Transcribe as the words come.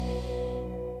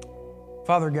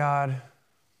Father God,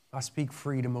 I speak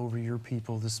freedom over your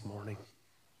people this morning.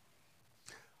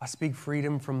 I speak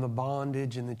freedom from the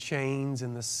bondage and the chains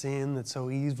and the sin that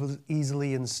so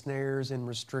easily ensnares and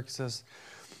restricts us.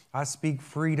 I speak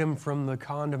freedom from the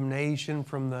condemnation,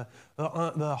 from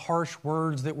the harsh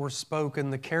words that were spoken,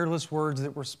 the careless words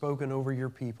that were spoken over your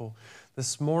people.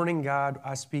 This morning, God,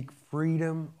 I speak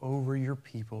freedom over your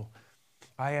people.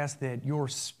 I ask that your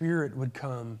Spirit would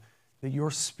come, that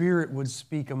your Spirit would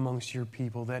speak amongst your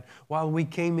people, that while we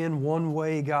came in one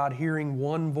way, God, hearing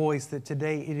one voice, that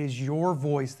today it is your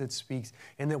voice that speaks,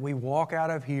 and that we walk out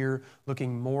of here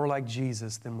looking more like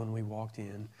Jesus than when we walked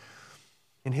in.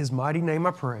 In His mighty name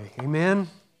I pray. Amen.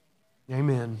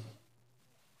 Amen.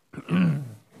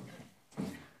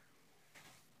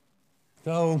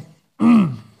 So,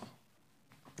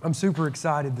 I'm super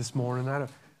excited this morning.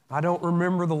 I don't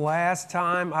remember the last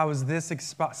time I was this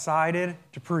excited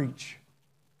to preach.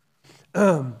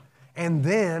 And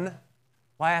then,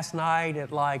 last night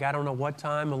at I don't know what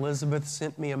time, Elizabeth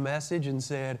sent me a message and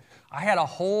said, I had a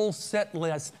whole set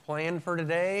list planned for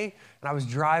today, and I was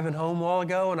driving home a while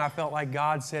ago, and I felt like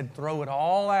God said, throw it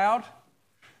all out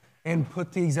and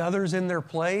put these others in their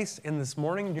place. And this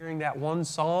morning, during that one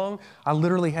song, I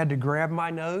literally had to grab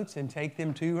my notes and take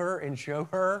them to her and show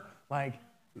her,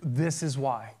 this is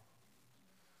why.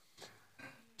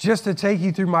 Just to take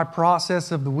you through my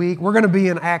process of the week, we're going to be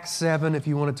in Acts 7 if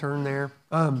you want to turn there.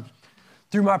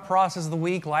 Through my process of the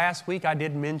week, last week I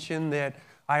did mention that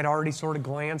I had already sort of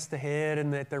glanced ahead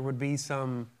and that there would be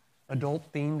some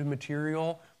adult-themed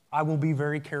material. I will be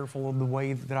very careful of the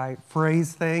way that I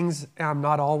phrase things. I'm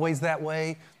not always that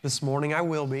way. This morning I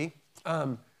will be.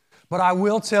 But I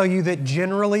will tell you that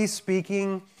generally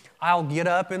speaking, I'll get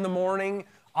up in the morning,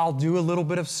 I'll do a little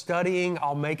bit of studying,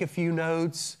 I'll make a few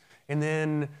notes, and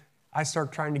then I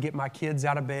start trying to get my kids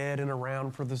out of bed and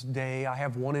around for this day. I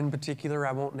have one in particular,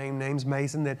 I won't name names,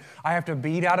 Mason, that I have to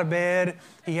beat out of bed.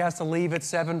 He has to leave at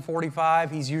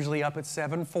 7:45. He's usually up at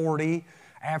 7:40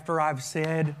 after I've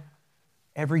said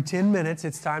every 10 minutes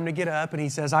it's time to get up. And he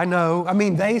says, I know.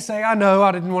 They say I know.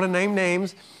 I didn't want to name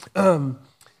names. And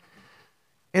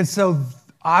so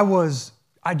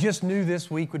I just knew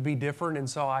this week would be different. And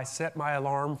so I set my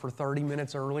alarm for 30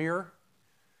 minutes earlier.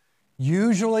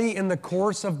 Usually in the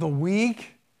course of the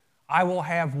week, I will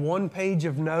have one page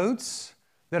of notes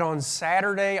that on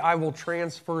Saturday I will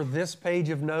transfer this page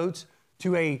of notes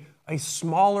to a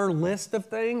smaller list of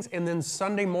things. And then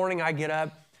Sunday morning I get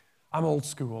up. I'm old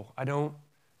school. I don't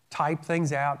type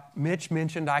things out. Mitch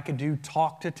mentioned I could do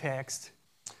talk to text.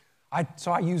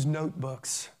 So I use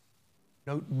notebooks.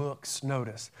 Notebooks,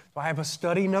 notice. So I have a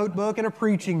study notebook and a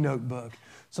preaching notebook.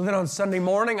 So then on Sunday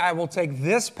morning, I will take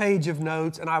this page of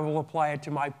notes and I will apply it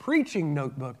to my preaching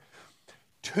notebook.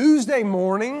 Tuesday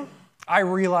morning, I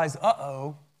realize,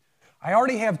 I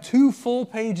already have 2 full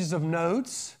pages of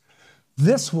notes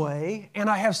this way, and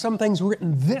I have some things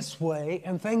written this way,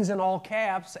 and things in all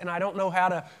caps, and I don't know how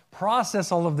to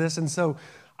process all of this, and so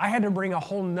I had to bring a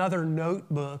whole nother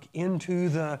notebook into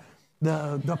the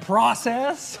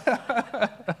process.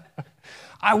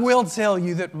 I will tell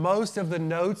you that most of the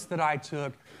notes that I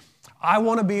took, I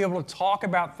want to be able to talk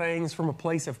about things from a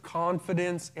place of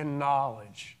confidence and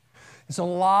knowledge. And so a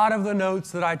lot of the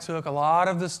notes that I took, a lot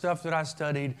of the stuff that I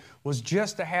studied was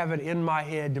just to have it in my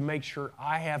head to make sure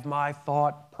I have my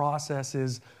thought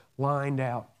processes lined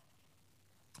out.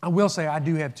 I will say I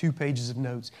do have 2 pages of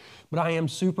notes, but I am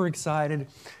super excited.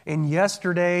 And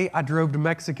yesterday I drove to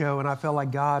Mexico and I felt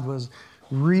like God was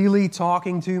really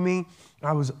talking to me.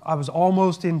 I was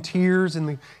almost in tears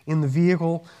in the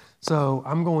vehicle. So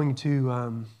I'm going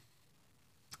to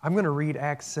read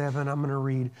Acts 7.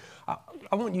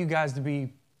 I want you guys to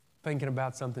be thinking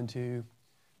about something too.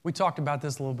 We talked about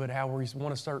this a little bit, how we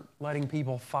want to start letting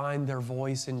people find their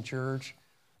voice in church.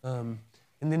 In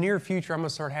the near future, I'm going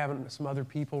to start having some other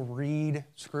people read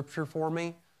Scripture for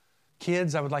me.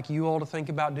 Kids, I would like you all to think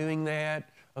about doing that.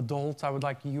 Adults, I would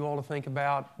like you all to think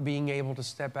about being able to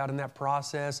step out in that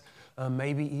process.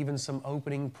 Maybe even some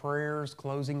opening prayers,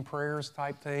 closing prayers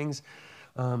type things.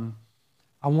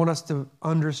 I want us to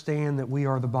understand that we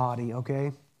are the body,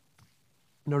 okay?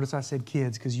 Notice I said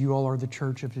kids because you all are the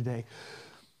church of today.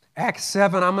 Acts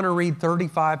 7, I'm going to read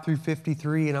 35 through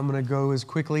 53, and I'm going to go as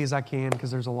quickly as I can because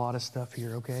there's a lot of stuff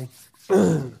here, okay?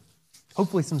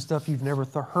 Hopefully some stuff you've never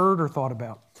heard or thought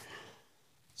about.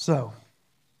 So,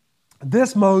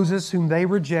 this Moses whom they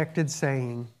rejected,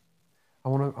 saying, I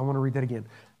want to read that again.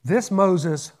 This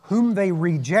Moses whom they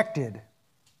rejected,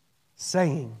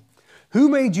 saying, who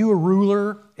made you a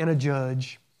ruler and a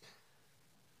judge?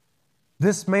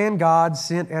 This man God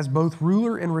sent as both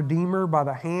ruler and redeemer by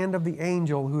the hand of the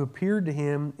angel who appeared to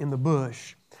him in the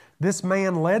bush. This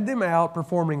man led them out,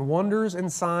 performing wonders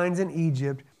and signs in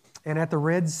Egypt and at the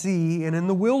Red Sea and in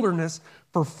the wilderness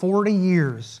for 40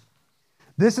 years.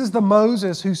 This is the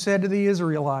Moses who said to the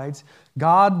Israelites,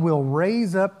 God will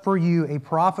raise up for you a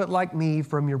prophet like me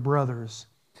from your brothers.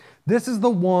 This is the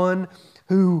one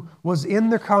who was in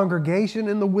the congregation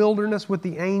in the wilderness with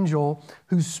the angel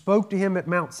who spoke to him at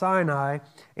Mount Sinai,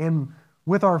 and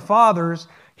with our fathers,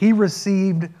 he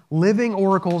received living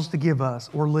oracles to give us,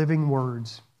 or living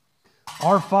words.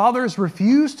 Our fathers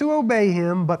refused to obey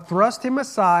him, but thrust him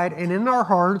aside, and in our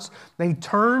hearts they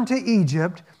turned to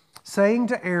Egypt, saying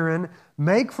to Aaron,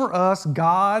 make for us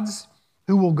gods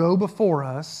who will go before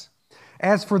us.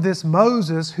 As for this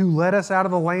Moses who led us out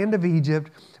of the land of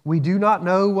Egypt, we do not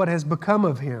know what has become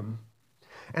of him.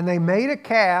 And they made a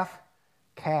calf,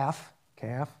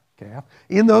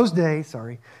 in those days,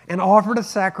 and offered a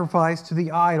sacrifice to the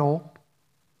idol.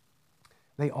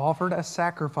 They offered a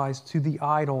sacrifice to the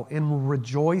idol and were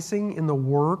rejoicing in the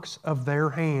works of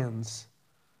their hands.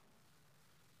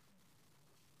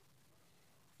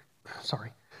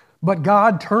 But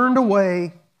God turned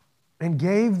away and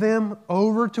gave them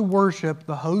over to worship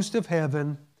the host of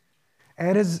heaven,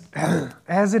 as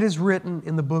it is written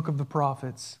in the book of the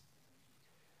prophets.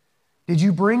 Did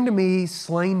you bring to me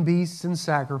slain beasts and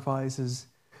sacrifices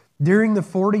during the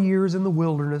 40 years in the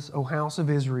wilderness, O house of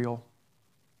Israel?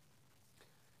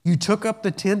 You took up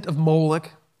the tent of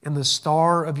Moloch and the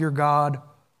star of your god,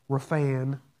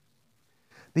 Rephan,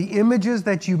 the images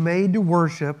that you made to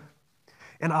worship,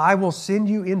 and I will send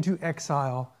you into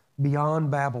exile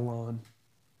beyond Babylon.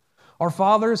 Our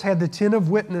fathers had the tent of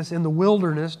witness in the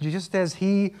wilderness, just as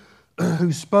he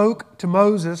who spoke to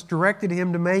Moses directed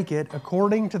him to make it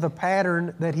according to the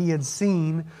pattern that he had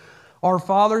seen. Our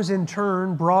fathers in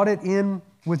turn brought it in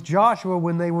with Joshua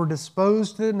when they were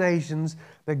disposed to the nations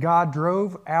that God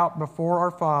drove out before our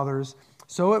fathers.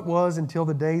 So it was until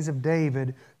the days of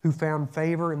David, who found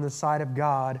favor in the sight of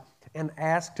God and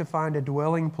asked to find a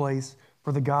dwelling place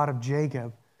for the God of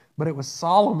Jacob. But it was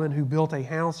Solomon who built a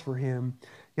house for him.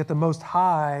 Yet the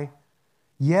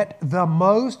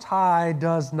Most High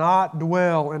does not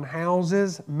dwell in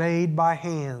houses made by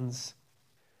hands.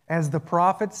 As the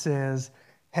prophet says,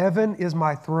 heaven is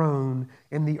my throne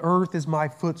and the earth is my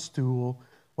footstool.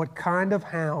 What kind of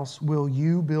house will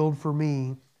you build for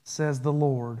me, says the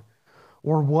Lord?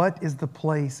 Or what is the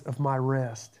place of my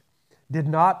rest? Did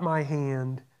not my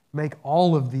hand make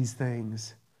all of these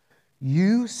things?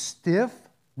 You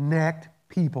stiff-necked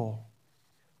people,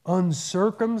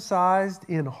 uncircumcised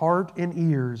in heart and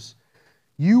ears,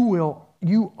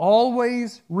 you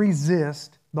always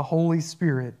resist the Holy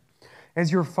Spirit.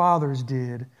 As your fathers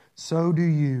did, so do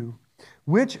you.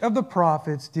 Which of the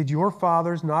prophets did your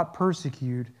fathers not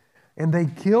persecute? And they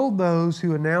killed those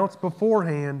who announced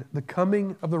beforehand the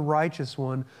coming of the righteous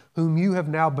one, whom you have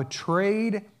now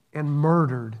betrayed and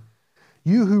murdered.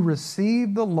 You who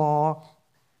received the law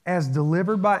as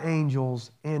delivered by angels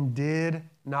and did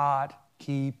not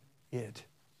keep it.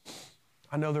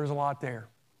 I know there's a lot there.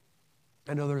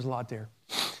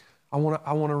 I want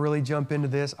to really jump into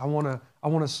this. I want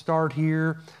to start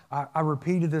here. I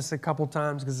repeated this a couple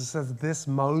times because it says, this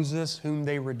Moses whom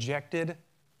they rejected.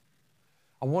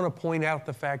 I want to point out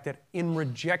the fact that in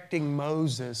rejecting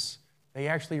Moses, they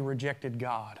actually rejected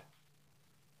God.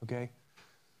 Okay?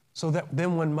 So that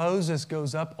then when Moses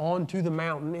goes up onto the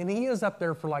mountain, and he is up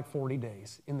there for like 40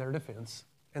 days in their defense,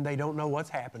 and they don't know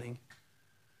what's happening,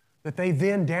 that they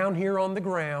then down here on the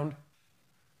ground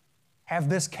have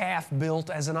this calf built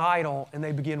as an idol, and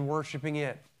they begin worshiping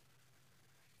it.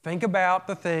 Think about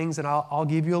the things, and I'll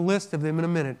give you a list of them in a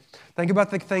minute. Think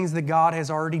about the things that God has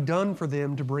already done for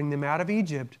them to bring them out of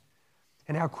Egypt,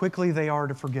 and how quickly they are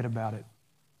to forget about it.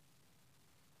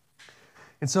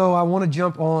 And so I want to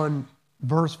jump on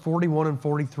verse 41 and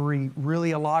 43.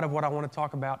 Really, a lot of what I want to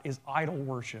talk about is idol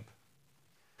worship.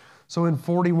 So in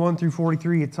 41 through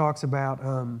 43, it talks about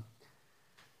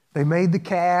they made the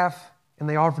calf, and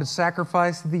they offered a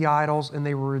sacrifice to the idols, and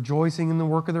they were rejoicing in the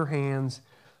work of their hands.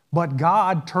 But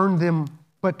God turned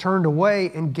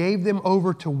away and gave them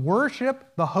over to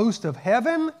worship the host of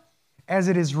heaven, as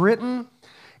it is written.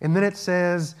 And then it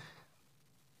says,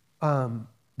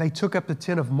 they took up the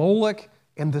tent of Moloch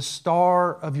and the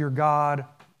star of your god,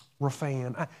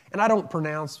 Rephan. And I don't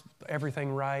pronounce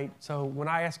everything right. So when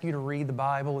I ask you to read the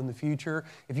Bible in the future,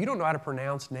 if you don't know how to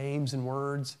pronounce names and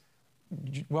words,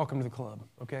 welcome to the club,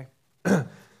 okay?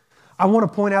 I want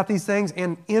to point out these things,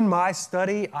 and in my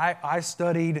study, I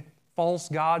studied false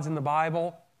gods in the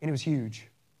Bible, and it was huge.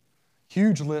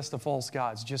 Huge list of false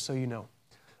gods, just so you know.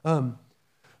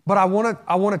 But I want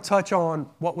to touch on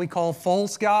what we call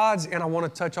false gods, and I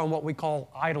want to touch on what we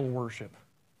call idol worship.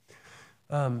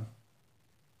 In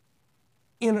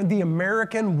the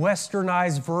American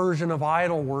westernized version of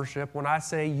idol worship, when I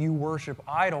say you worship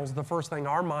idols, the first thing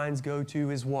our minds go to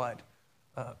is what?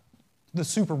 The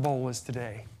Super Bowl is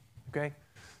today, okay?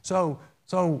 So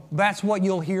that's what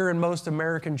you'll hear in most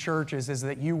American churches is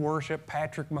that you worship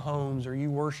Patrick Mahomes or you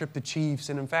worship the Chiefs.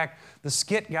 And in fact, the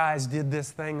Skit guys did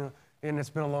this thing, and it's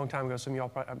been a long time ago. Some of y'all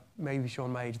probably, may be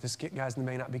showing my age. The Skit guys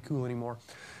may not be cool anymore.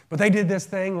 But they did this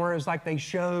thing where it was like they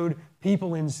showed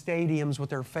people in stadiums with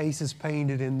their faces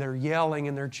painted and they're yelling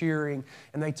and they're cheering.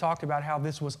 And they talked about how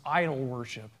this was idol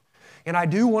worship. And I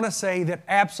do want to say that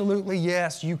absolutely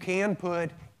yes, you can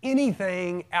put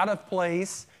anything out of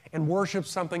place and worship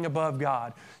something above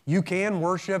God. You can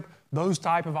worship those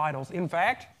type of idols. In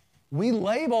fact, we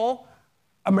label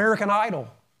American Idol.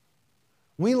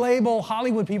 We label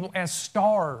Hollywood people as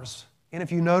stars. And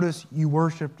if you notice, you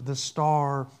worshiped the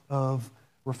star of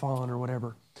Rafan or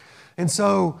whatever. And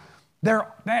so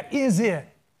that is it.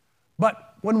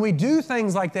 But when we do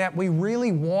things like that, we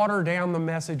really water down the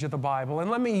message of the Bible. And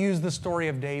let me use the story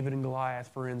of David and Goliath,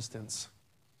 for instance.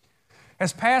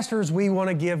 As pastors, we want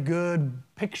to give good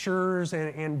pictures,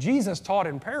 and Jesus taught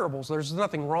in parables. There's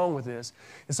nothing wrong with this.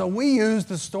 And so we use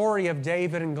the story of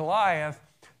David and Goliath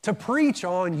to preach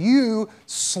on you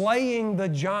slaying the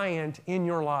giant in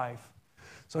your life.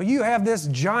 So you have this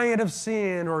giant of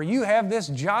sin, or you have this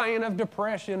giant of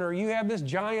depression, or you have this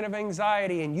giant of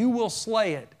anxiety, and you will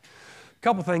slay it. A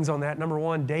couple things on that. Number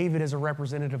one, David is a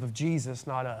representative of Jesus,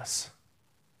 not us.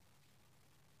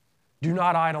 Do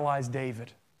not idolize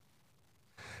David.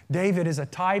 David is a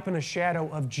type and a shadow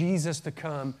of Jesus to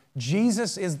come.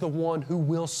 Jesus is the one who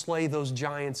will slay those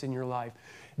giants in your life.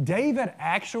 David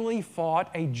actually fought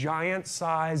a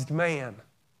giant-sized man.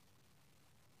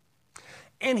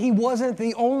 And he wasn't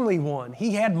the only one.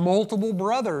 He had multiple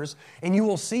brothers. And you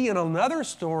will see in another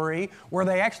story where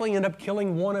they actually end up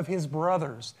killing one of his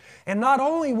brothers. And not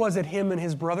only was it him and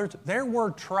his brothers, there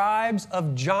were tribes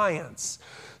of giants.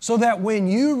 So that when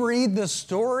you read the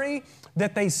story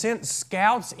that they sent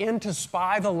scouts in to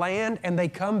spy the land and they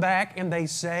come back and they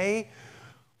say,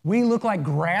 we look like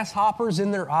grasshoppers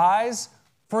in their eyes.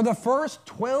 For the first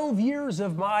 12 years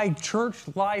of my church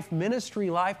life, ministry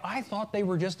life, I thought they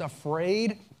were just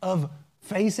afraid of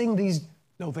facing these.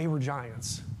 No, they were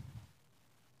giants.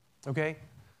 Okay?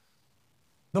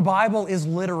 The Bible is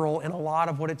literal in a lot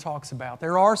of what it talks about.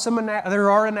 There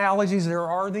are analogies, there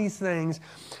are these things.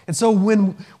 And so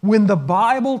when the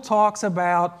Bible talks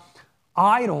about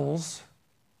idols,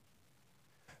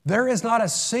 there is not a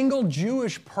single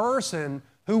Jewish person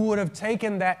who would have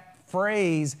taken that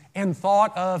phrase and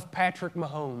thought of Patrick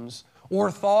Mahomes or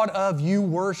thought of you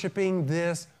worshiping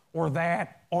this or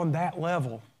that on that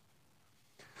level.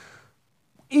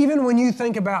 Even when you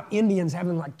think about Indians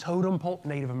having like totem pole,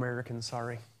 Native Americans,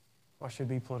 sorry, I should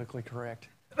be politically correct.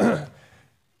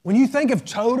 When you think of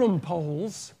totem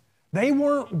poles, they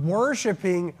weren't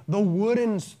worshiping the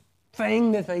wooden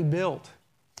thing that they built.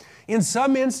 In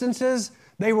some instances,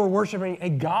 they were worshiping a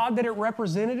god that it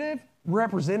represented,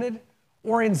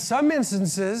 or in some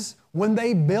instances, when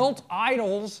they built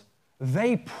idols,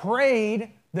 they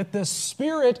prayed that the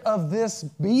spirit of this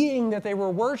being that they were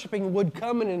worshiping would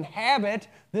come and inhabit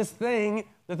this thing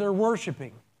that they're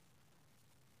worshiping.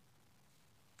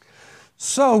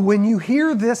 So when you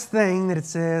hear this thing that it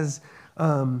says,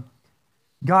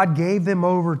 God gave them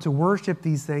over to worship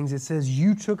these things, it says,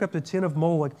 you took up the tent of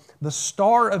Moloch, the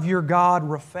star of your god,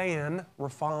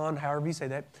 Rafan, however you say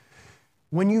that.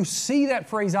 When you see that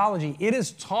phraseology, it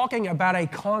is talking about a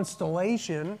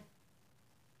constellation.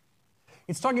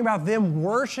 It's talking about them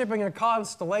worshiping a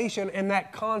constellation, and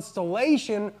that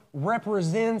constellation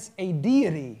represents a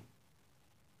deity.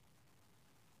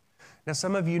 Now,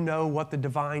 some of you know what the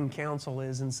divine council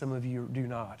is, and some of you do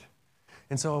not.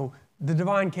 And so the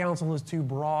divine council is too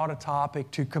broad a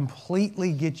topic to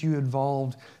completely get you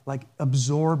involved, like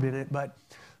absorbed in it, but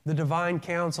the divine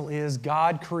counsel is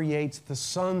God creates the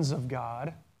sons of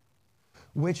God,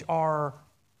 which are,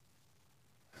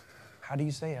 how do you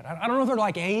say it? I don't know if they're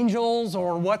like angels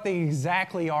or what they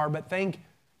exactly are, but think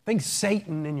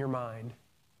Satan in your mind.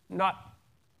 Not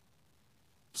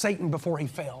Satan before he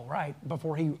fell, right?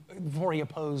 Before he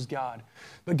opposed God.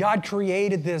 But God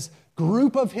created this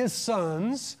group of his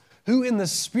sons who in the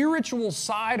spiritual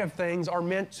side of things are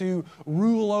meant to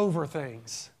rule over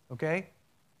things, okay?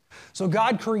 So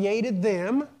God created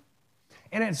them,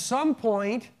 and at some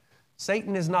point,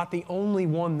 Satan is not the only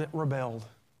one that rebelled.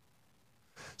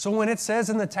 So when it says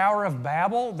in the Tower of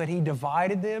Babel that he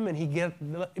divided them and he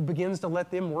begins to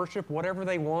let them worship whatever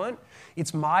they want,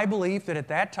 it's my belief that at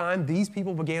that time these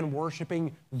people began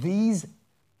worshiping these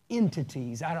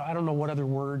entities. I don't know what other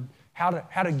word, how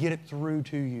to get it through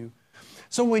to you.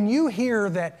 So when you hear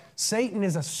that Satan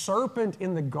is a serpent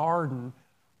in the garden,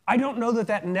 I don't know that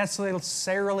that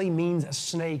necessarily means a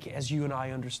snake as you and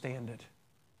I understand it.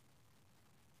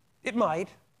 It might,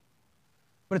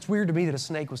 but it's weird to me that a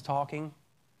snake was talking.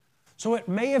 So it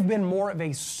may have been more of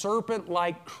a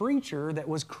serpent-like creature that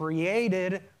was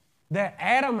created that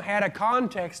Adam had a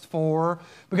context for,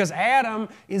 because Adam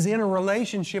is in a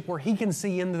relationship where he can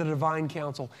see into the divine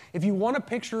counsel. If you want a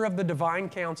picture of the divine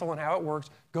counsel and how it works,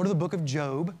 go to the book of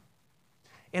Job.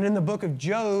 And in the book of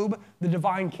Job, the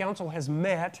divine counsel has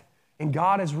met, and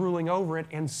God is ruling over it,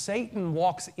 and Satan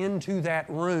walks into that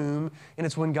room, and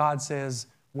it's when God says,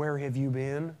 "Where have you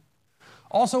been?"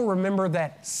 Also remember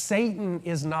that Satan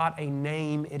is not a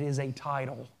name, it is a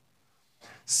title.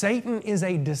 Satan is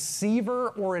a deceiver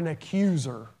or an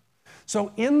accuser.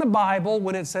 So in the Bible,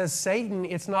 when it says Satan,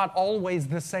 it's not always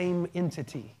the same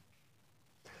entity.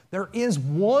 There is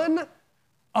one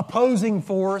opposing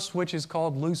force, which is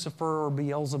called Lucifer or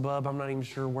Beelzebub. I'm not even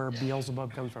sure where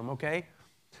Beelzebub comes from, okay?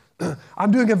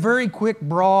 I'm doing a very quick,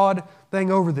 broad thing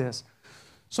over this.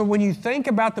 So when you think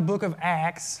about the book of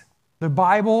Acts, the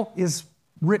Bible is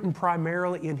written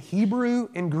primarily in Hebrew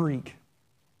and Greek.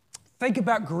 Think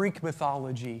about Greek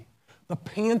mythology, the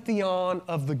pantheon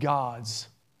of the gods.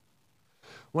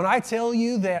 When I tell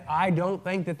you that I don't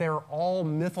think that they're all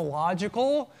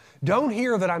mythological, don't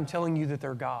hear that I'm telling you that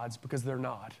they're gods, because they're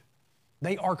not.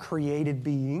 They are created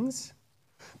beings.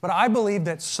 But I believe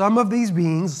that some of these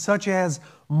beings, such as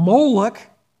Moloch,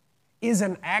 is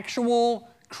an actual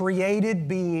created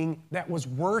being that was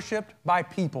worshipped by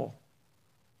people.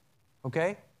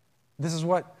 Okay? This is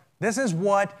what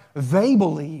they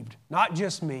believed, not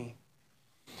just me.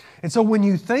 And so when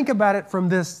you think about it from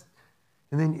this,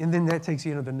 and then that takes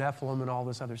you into the Nephilim and all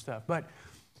this other stuff. But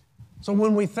so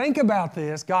when we think about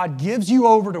this, God gives you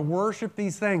over to worship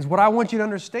these things. What I want you to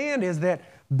understand is that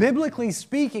biblically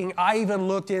speaking, I even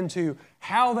looked into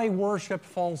how they worshiped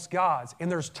false gods.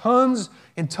 And there's tons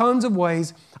and tons of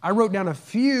ways. I wrote down a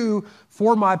few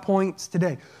for my points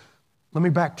today. Let me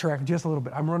backtrack just a little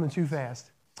bit. I'm running too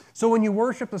fast. So when you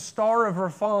worship the Star of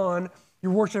Rephan,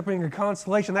 you're worshiping a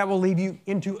constellation. That will lead you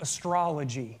into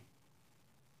astrology.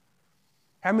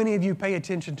 How many of you pay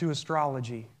attention to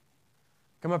astrology?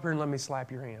 Come up here and let me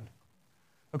slap your hand.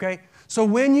 Okay? So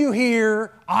when you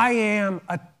hear, I am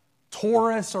a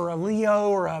Taurus or a Leo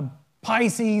or a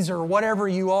Pisces or whatever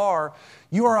you are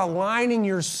aligning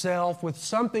yourself with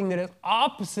something that is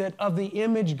opposite of the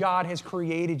image God has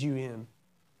created you in.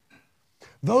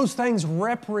 Those things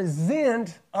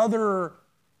represent other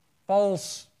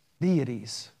false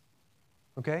deities.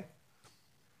 Okay?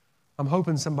 I'm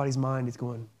hoping somebody's mind is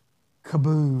going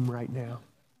kaboom right now.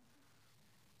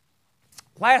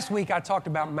 Last week I talked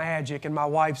about magic, and my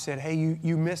wife said, hey,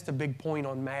 you missed a big point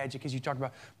on magic, as you talked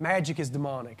about magic is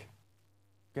demonic.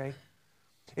 Okay?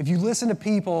 If you listen to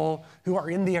people who are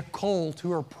in the occult,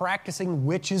 who are practicing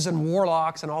witches and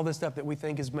warlocks and all this stuff that we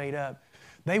think is made up,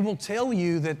 they will tell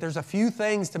you that there's a few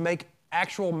things to make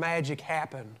actual magic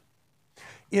happen.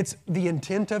 It's the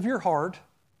intent of your heart.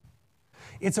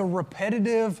 It's a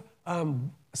repetitive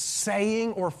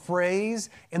saying or phrase,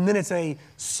 and then it's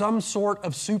some sort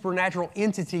of supernatural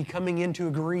entity coming into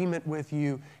agreement with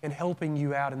you and helping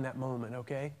you out in that moment,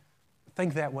 okay?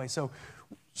 Think that way. So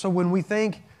when we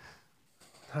think,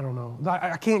 I don't know,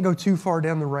 I can't go too far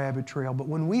down the rabbit trail, but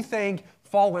when we think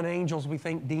fallen angels, we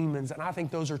think demons, and I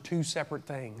think those are two separate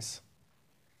things.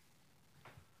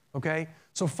 Okay?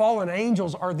 So fallen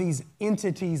angels are these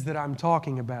entities that I'm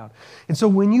talking about. And so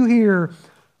when you hear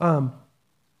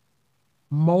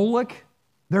Moloch,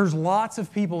 there's lots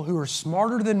of people who are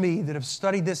smarter than me that have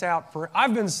studied this out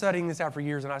I've been studying this out for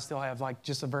years, and I still have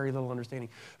just a very little understanding.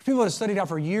 People that have studied out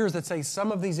for years that say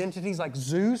some of these entities like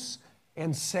Zeus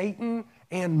and Satan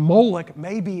and Moloch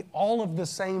may be all of the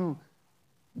same,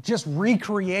 just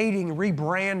recreating,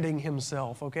 rebranding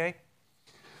himself, okay?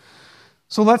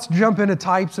 So let's jump into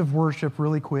types of worship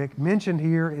really quick. Mentioned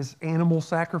here is animal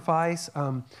sacrifice.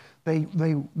 They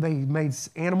made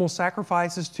animal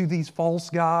sacrifices to these false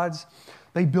gods.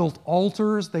 They built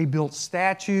altars. They built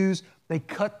statues. They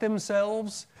cut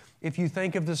themselves. If you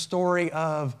think of the story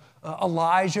of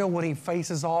Elijah when he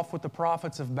faces off with the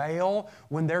prophets of Baal,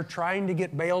 when they're trying to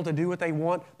get Baal to do what they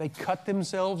want, they cut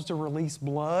themselves to release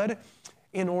blood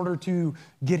in order to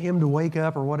get him to wake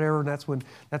up or whatever.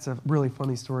 That's a really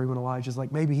funny story when Elijah's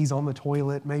like, maybe he's on the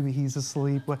toilet, maybe he's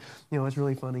asleep. But, it's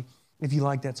really funny. if you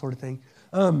like that sort of thing.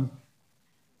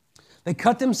 They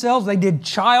cut themselves, they did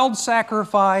child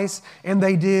sacrifice, and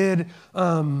they did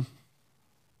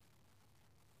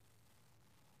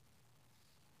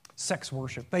sex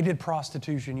worship. They did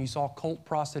prostitution. You saw cult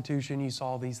prostitution. You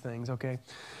saw these things, okay?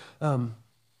 And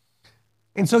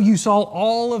so you saw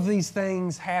all of these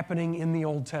things happening in the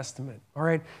Old Testament, all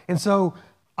right? And so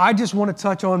I just want to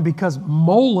touch on, because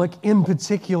Moloch in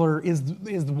particular is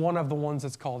one of the ones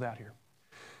that's called out here.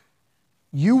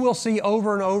 You will see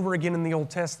over and over again in the Old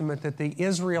Testament that the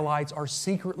Israelites are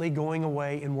secretly going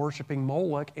away and worshiping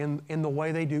Moloch, and the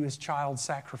way they do is child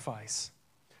sacrifice.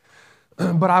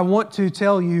 But I want to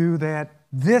tell you that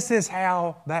this is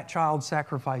how that child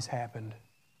sacrifice happened.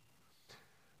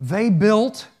 They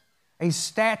built a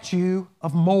statue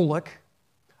of Moloch,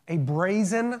 a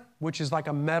brazen, which is like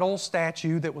a metal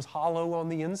statue that was hollow on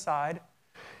the inside.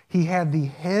 He had the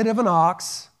head of an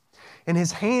ox, and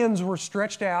his hands were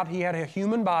stretched out. He had a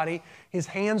human body. His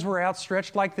hands were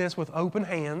outstretched like this with open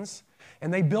hands.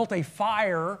 And they built a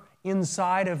fire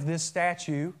inside of this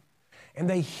statue. And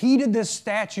they heated this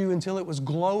statue until it was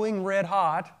glowing red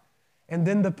hot. And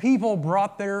then the people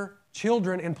brought their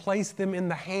children and placed them in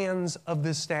the hands of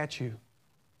this statue.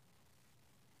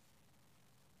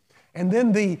 And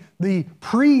then the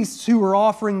priests who were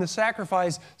offering the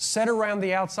sacrifice sat around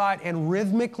the outside and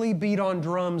rhythmically beat on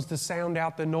drums to sound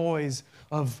out the noise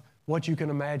of what you can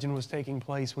imagine was taking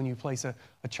place when you place a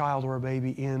child or a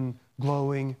baby in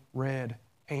glowing red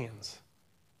hands.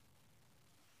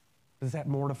 Does that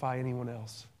mortify anyone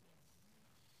else?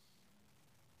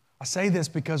 I say this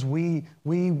because we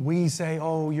say,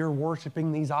 oh, you're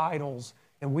worshiping these idols.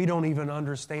 And we don't even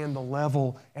understand the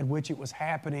level at which it was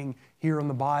happening here in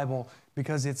the Bible,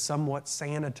 because it's somewhat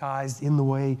sanitized in the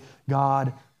way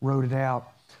God wrote it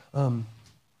out. And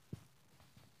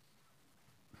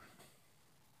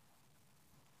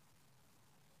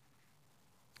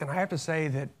I have to say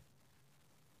that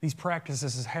these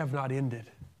practices have not ended.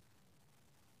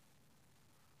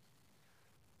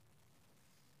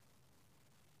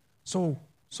 So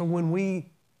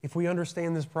if we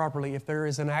understand this properly, if there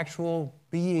is an actual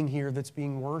being here that's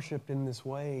being worshiped in this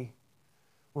way,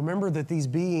 remember that these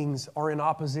beings are in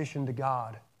opposition to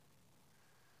God.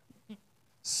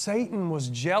 Satan was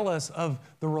jealous of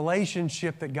the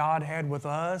relationship that God had with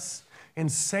us, and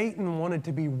Satan wanted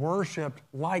to be worshiped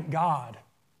like God.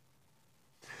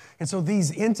 And so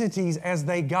these entities, as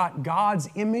they got God's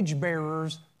image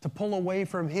bearers to pull away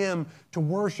from Him to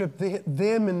worship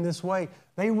them in this way,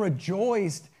 they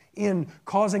rejoiced in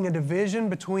causing a division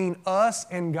between us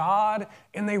and God,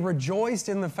 and they rejoiced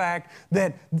in the fact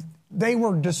that they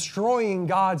were destroying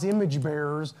God's image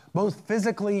bearers, both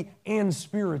physically and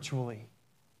spiritually.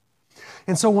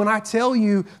 And so when I tell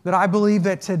you that I believe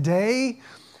that today,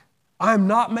 I'm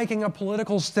not making a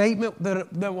political statement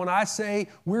that when I say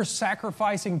we're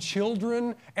sacrificing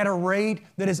children at a rate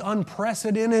that is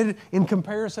unprecedented in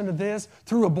comparison to this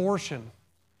through abortion.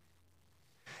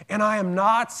 And I am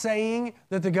not saying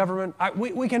that the government,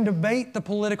 we can debate the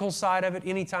political side of it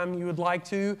anytime you would like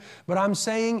to, but I'm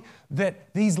saying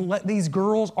that these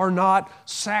girls are not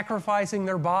sacrificing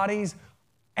their bodies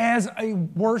as a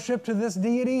worship to this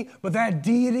deity, but that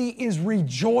deity is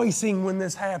rejoicing when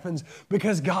this happens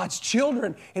because God's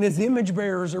children and His image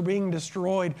bearers are being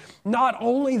destroyed. Not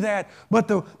only that, but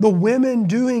the women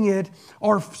doing it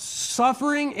are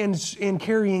suffering and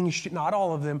carrying, not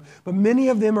all of them, but many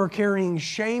of them are carrying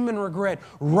shame and regret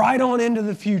right on into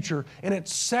the future, and it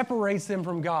separates them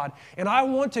from God. And I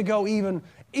want to go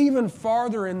even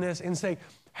farther in this and say,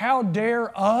 how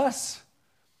dare us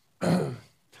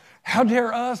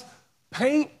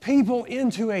paint people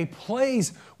into a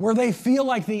place where they feel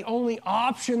like the only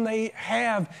option they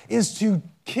have is to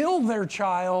kill their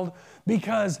child,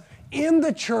 because in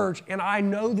the church, and I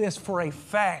know this for a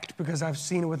fact because I've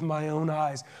seen it with my own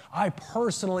eyes, I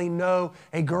personally know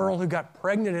a girl who got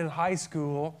pregnant in high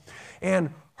school, and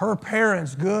her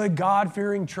parents, good,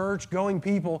 God-fearing, church-going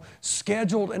people,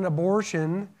 scheduled an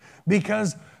abortion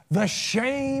because the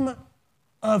shame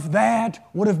of that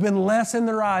would have been less in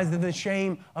their eyes than the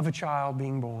shame of a child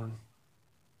being born.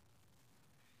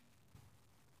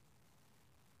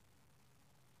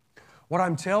 What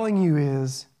I'm telling you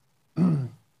is,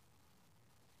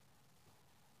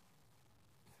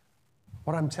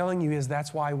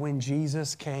 that's why when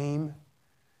Jesus came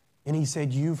and He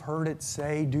said, "You've heard it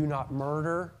say, do not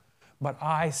murder, but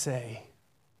I say,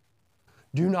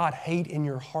 do not hate in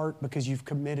your heart because you've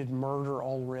committed murder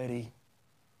already."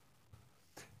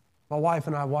 My wife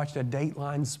and I watched a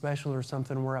Dateline special or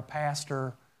something where a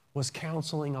pastor was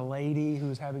counseling a lady who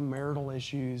was having marital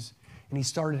issues, and he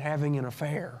started having an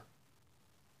affair.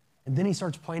 And then he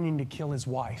starts planning to kill his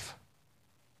wife.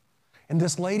 And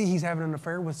this lady he's having an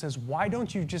affair with says, why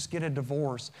don't you just get a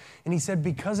divorce? And he said,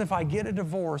 because if I get a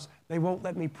divorce, they won't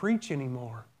let me preach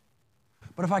anymore.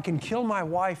 But if I can kill my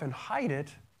wife and hide it,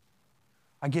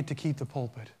 I get to keep the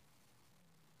pulpit.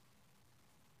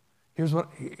 Here's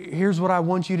what I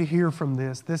want you to hear from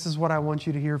this. This is what I want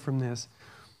you to hear from this.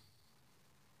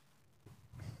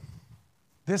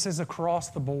 This is across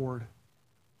the board.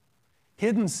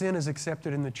 Hidden sin is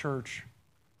accepted in the church,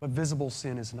 but visible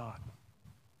sin is not.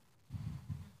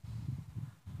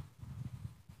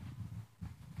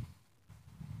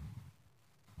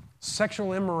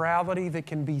 Sexual immorality that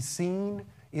can be seen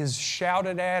is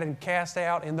shouted at and cast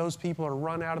out, and those people are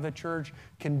run out of the church,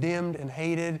 condemned and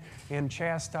hated and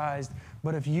chastised.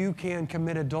 But if you can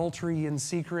commit adultery in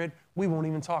secret, we won't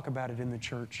even talk about it in the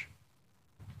church.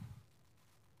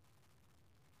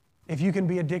 If you can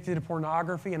be addicted to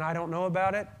pornography and I don't know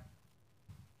about it,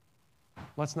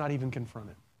 let's not even confront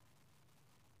it.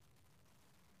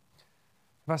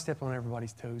 Have I stepped on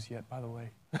everybody's toes yet, by the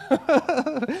way?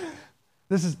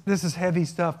 This is heavy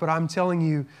stuff, but I'm telling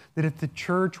you that if the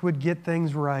church would get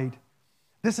things right,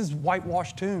 this is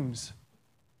whitewashed tombs.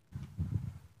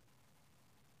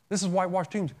 This is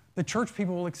whitewashed tombs. The church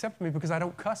people will accept me because I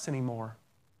don't cuss anymore.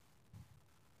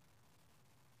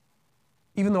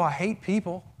 Even though I hate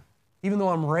people, even though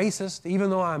I'm racist, even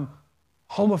though I'm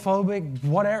homophobic,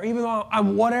 whatever, even though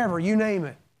I'm whatever, you name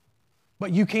it.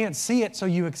 But you can't see it, so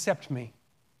you accept me.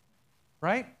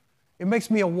 Right? It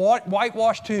makes me a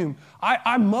whitewashed tomb.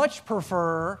 I much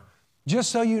prefer,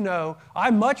 just so you know, I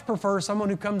much prefer someone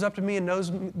who comes up to me and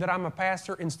knows that I'm a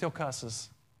pastor and still cusses.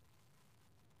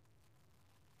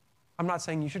 I'm not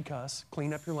saying you should cuss.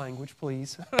 Clean up your language,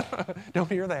 please. Don't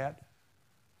hear that.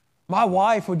 My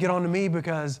wife would get on to me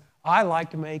because I like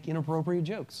to make inappropriate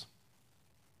jokes.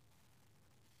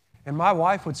 And my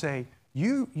wife would say,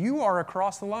 you are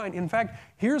across the line. In fact,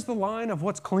 here's the line of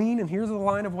what's clean and here's the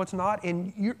line of what's not,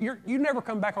 and you never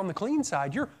come back on the clean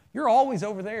side. You're always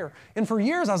over there. And for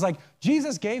years I was like,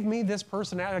 Jesus gave me this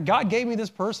personality. God gave me this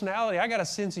personality. I got a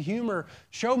sense of humor.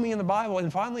 Show me in the Bible.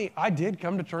 And finally, I did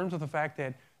come to terms with the fact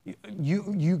that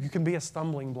you can be a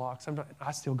stumbling block. Sometimes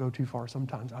I still go too far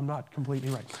sometimes. I'm not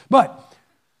completely right. But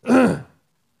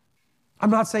I'm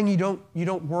not saying you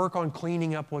don't work on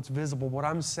cleaning up what's visible. What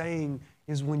I'm saying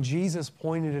is when Jesus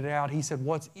pointed it out, he said,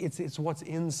 it's what's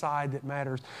inside that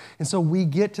matters. And so we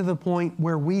get to the point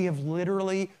where we have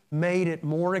literally made it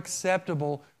more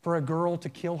acceptable for a girl to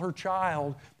kill her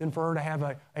child than for her to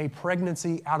have a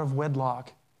pregnancy out of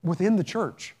wedlock within the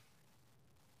church.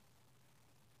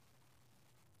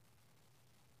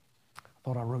 I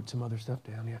thought I wrote some other stuff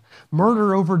down, yeah.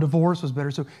 Murder over divorce was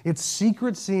better. So it's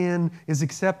secret sin is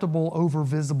acceptable over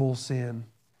visible sin.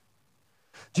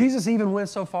 Jesus even went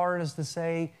so far as to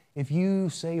say, if you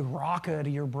say raka to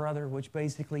your brother, which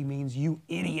basically means you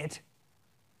idiot,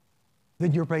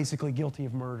 then you're basically guilty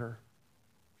of murder.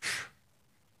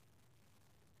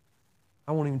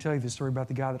 I won't even tell you the story about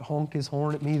the guy that honked his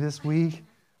horn at me this week.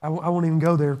 I won't even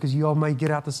go there because you all may get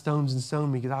out the stones and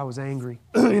stone me because I was angry.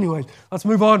 Anyways, let's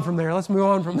move on from there.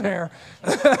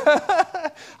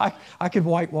 I could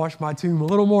whitewash my tomb a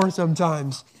little more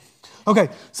sometimes. Okay,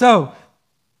 so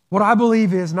what I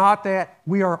believe is not that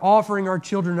we are offering our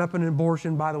children up in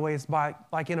abortion. By the way, it's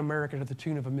like in America to the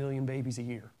tune of 1 million babies a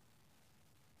year.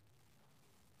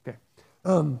 Okay.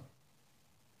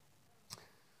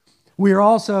 We are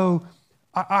also...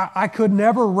 I could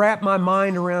never wrap my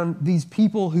mind around these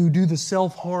people who do the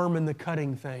self-harm and the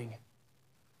cutting thing.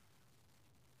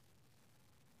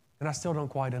 And I still don't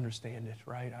quite understand it,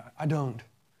 right? I don't.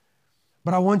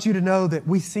 But I want you to know that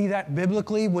we see that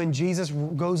biblically when Jesus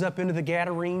goes up into the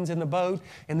Gadarenes in the boat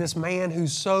and this man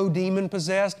who's so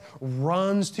demon-possessed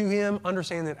runs to him.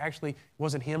 Understand that actually it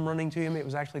wasn't him running to him, it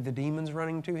was actually the demons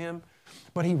running to him.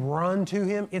 But he run to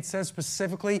him. It says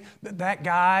specifically that that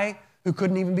guy who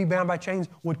couldn't even be bound by chains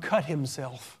would cut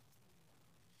himself.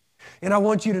 And I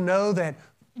want you to know that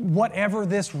whatever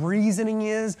this reasoning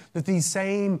is, that these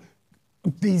same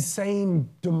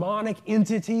demonic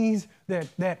entities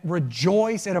that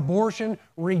rejoice at abortion,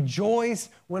 rejoice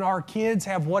when our kids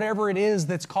have whatever it is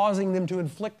that's causing them to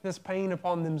inflict this pain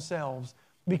upon themselves.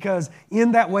 Because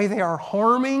in that way they are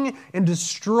harming and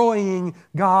destroying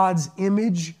God's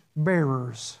image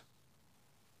bearers.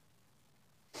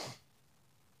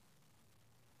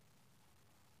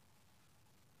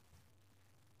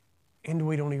 And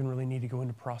we don't even really need to go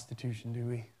into prostitution, do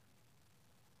we?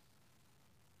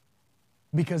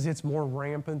 because it's more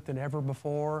rampant than ever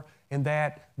before. And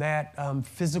that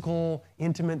physical,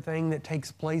 intimate thing that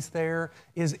takes place there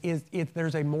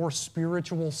there's a more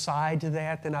spiritual side to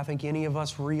that than I think any of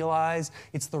us realize.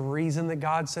 It's the reason that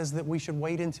God says that we should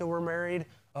wait until we're married.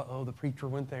 Uh-oh, the preacher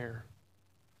went there.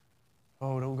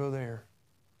 Oh, don't go there.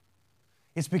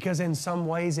 It's because in some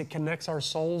ways it connects our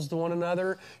souls to one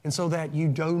another, and so that you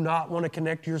do not want to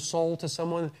connect your soul to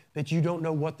someone that you don't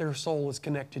know what their soul is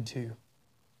connected to.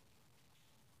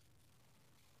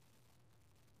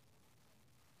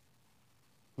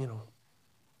 You know.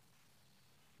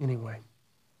 Anyway.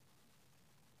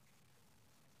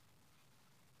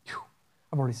 Whew,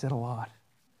 I've already said a lot.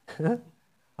 I've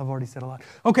already said a lot.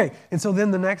 Okay, and so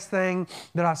then the next thing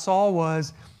that I saw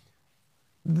was,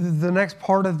 the next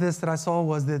part of this that I saw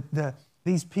was that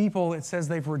these people, it says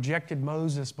they've rejected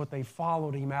Moses, but they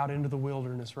followed him out into the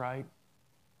wilderness, right?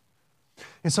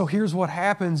 And so here's what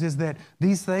happens is that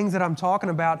these things that I'm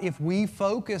talking about, if we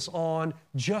focus on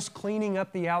just cleaning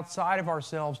up the outside of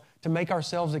ourselves to make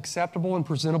ourselves acceptable and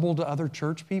presentable to other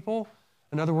church people,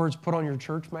 in other words, put on your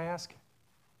church mask,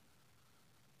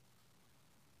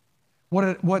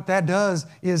 what that does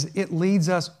is it leads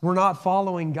us, we're not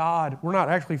following God. We're not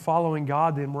actually following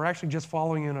God then. We're actually just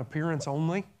following an appearance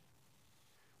only.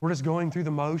 We're just going through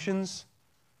the motions.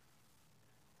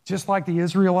 Just like the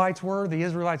Israelites were. The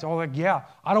Israelites are like, yeah,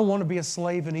 I don't want to be a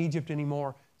slave in Egypt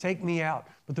anymore. Take me out.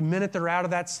 But the minute they're out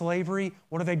of that slavery,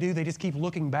 what do? They just keep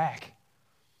looking back.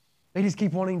 They just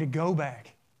keep wanting to go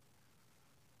back.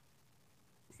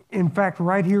 In fact,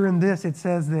 right here in this, it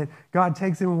says that God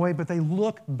takes them away, but they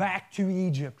look back to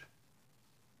Egypt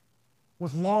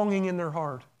with longing in their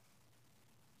heart.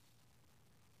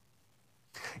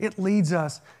 It leads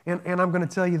us, and I'm going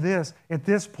to tell you this, at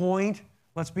this point,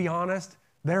 let's be honest,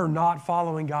 they're not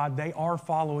following God, they are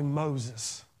following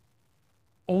Moses.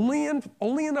 Only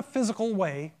in a physical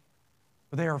way,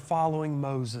 but they are following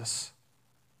Moses.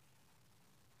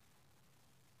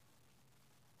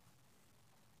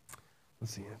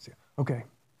 Let's see. Okay.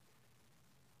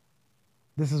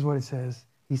 This is what it says.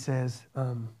 He says,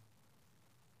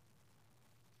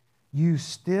 you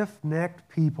stiff-necked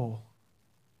people,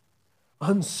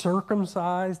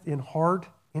 uncircumcised in heart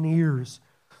and ears,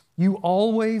 you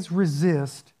always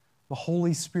resist the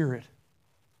Holy Spirit.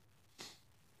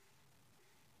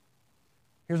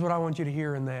 Here's what I want you to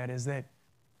hear in that, is that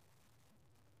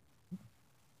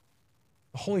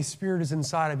the Holy Spirit is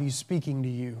inside of you speaking to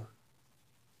you.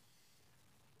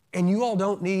 And you all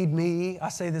don't need me, I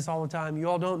say this all the time, you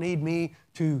all don't need me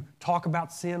to talk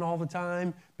about sin all the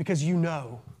time, because you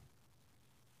know.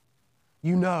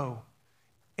 You know.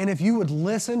 And if you would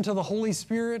listen to the Holy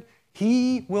Spirit,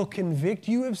 He will convict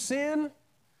you of sin,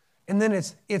 and then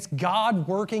it's God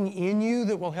working in you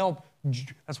that will help.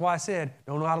 That's why I said,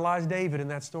 don't idolize David in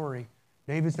that story.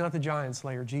 David's not the giant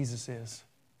slayer, Jesus is.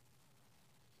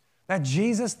 That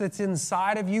Jesus that's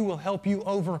inside of you will help you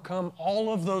overcome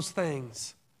all of those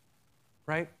things.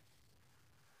 Right?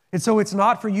 And so it's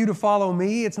not for you to follow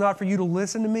me, it's not for you to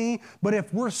listen to me, but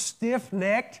if we're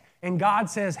stiff-necked and God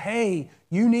says, hey,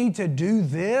 you need to do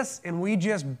this, and we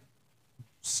just,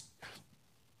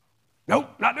 nope,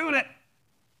 not doing it.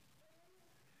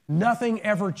 Nothing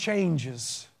ever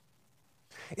changes.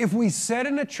 If we sit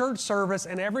in a church service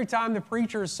and every time the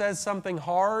preacher says something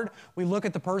hard, we look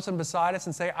at the person beside us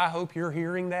and say, I hope you're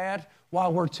hearing that,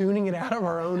 while we're tuning it out of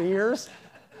our own ears.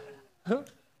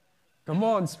 Come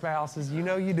on, spouses, you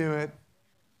know you do it.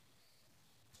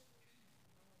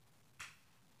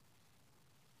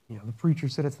 You know, the preacher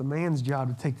said it's the man's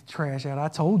job to take the trash out. I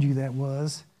told you that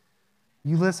was.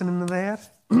 You listening to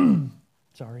that?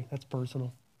 Sorry, that's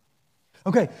personal.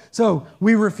 Okay, so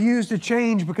we refuse to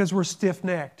change because we're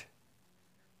stiff-necked.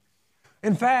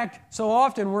 In fact, so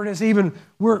often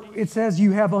it says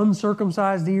you have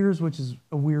uncircumcised ears, which is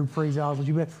a weird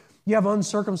phraseology, but you have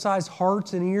uncircumcised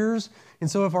hearts and ears. And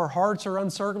so if our hearts are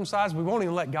uncircumcised, we won't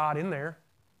even let God in there.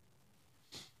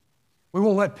 We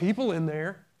won't let people in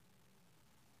there.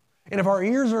 And if our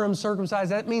ears are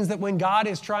uncircumcised, that means that when God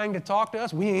is trying to talk to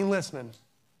us, we ain't listening.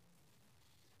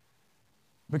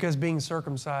 Because being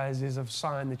circumcised is a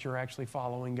sign that you're actually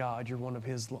following God. You're one of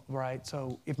His, right?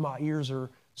 So if my ears are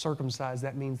circumcised,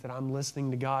 that means that I'm listening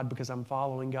to God because I'm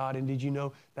following God. And did you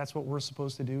know that's what we're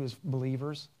supposed to do as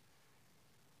believers?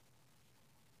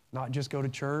 Not just go to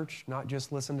church, not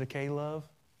just listen to K-Love.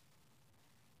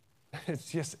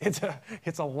 It's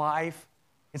a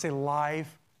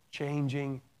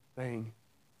life-changing thing.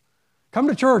 Come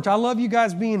to church. I love you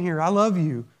guys being here. I love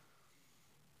you.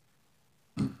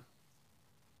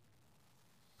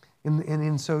 And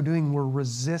in so doing, we're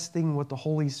resisting what the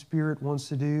Holy Spirit wants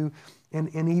to do. And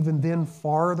even then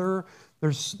farther,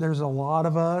 There's a lot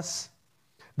of us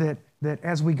that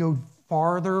as we go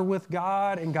farther with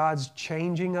God and God's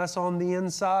changing us on the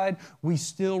inside, we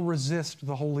still resist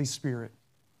the Holy Spirit.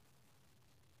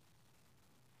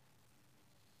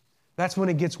 That's when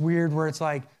it gets weird, where it's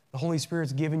like the Holy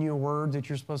Spirit's giving you a word that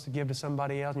you're supposed to give to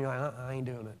somebody else, and you're like, I ain't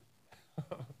doing it.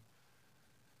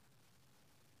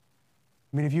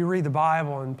 I mean, if you read the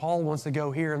Bible and Paul wants to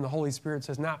go here and the Holy Spirit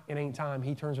says, no, it ain't time,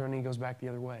 he turns around and he goes back the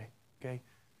other way. Okay?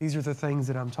 These are the things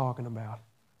that I'm talking about.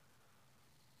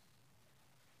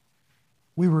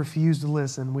 We refuse to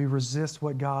listen. We resist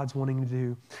what God's wanting to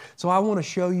do. So I want to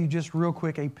show you just real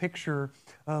quick a picture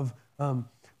of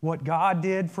what God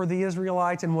did for the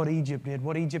Israelites and what Egypt did.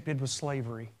 What Egypt did was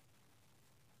slavery.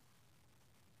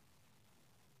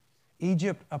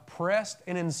 Egypt oppressed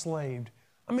and enslaved.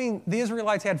 I mean, the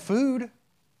Israelites had food.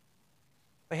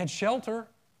 They had shelter.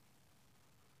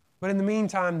 But in the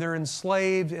meantime, they're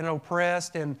enslaved and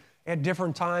oppressed, and at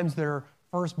different times their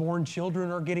firstborn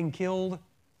children are getting killed.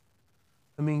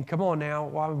 I mean, come on now.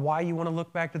 Why you want to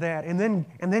look back to that? And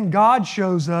then God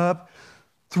shows up.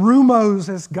 Through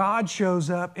Moses, God shows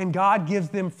up, and God gives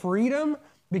them freedom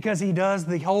because He does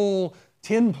the whole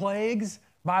 10 plagues.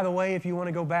 By the way, if you want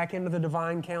to go back into the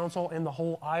divine council and the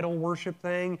whole idol worship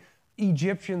thing,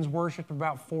 Egyptians worshiped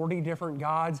about 40 different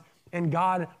gods, and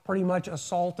God pretty much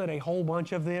assaulted a whole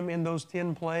bunch of them in those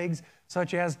 10 plagues,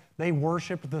 such as they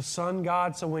worshiped the sun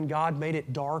god. So when God made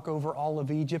it dark over all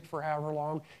of Egypt for however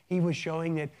long, He was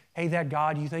showing that, hey, that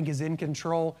God you think is in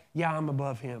control, yeah, I'm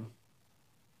above him.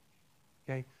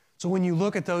 Okay? So when you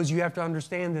look at those, you have to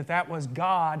understand that that was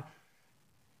God.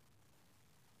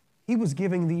 He was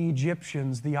giving the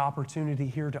Egyptians the opportunity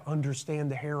here to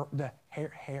understand the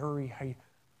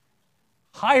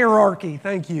hierarchy.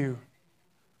 Thank you.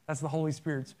 That's the Holy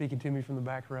Spirit speaking to me from the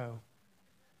back row.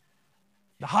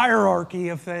 The hierarchy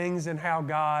of things and how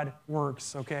God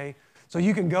works, okay? So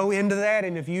you can go into that,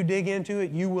 and if you dig into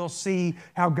it, you will see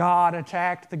how God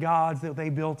attacked the gods that they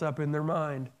built up in their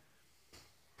mind.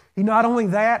 Not only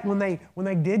that, when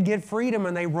they did get freedom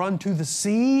and they run to the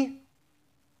sea,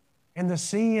 and the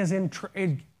sea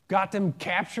it got them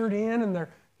captured in, and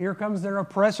here comes their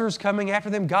oppressors coming after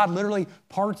them. God literally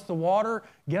parts the water.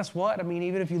 Guess what? I mean,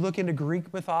 even if you look into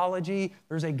Greek mythology,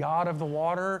 there's a god of the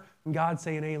water, and God's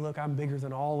saying, hey, look, I'm bigger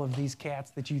than all of these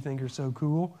cats that you think are so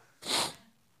cool.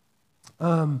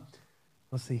 Let's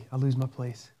see, I lose my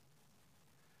place.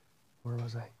 Where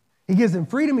was I? He gives them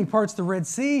freedom. He parts the Red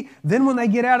Sea. Then when they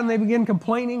get out and they begin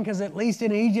complaining, because at least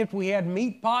in Egypt we had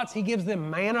meat pots, He gives them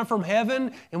manna from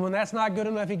heaven. And when that's not good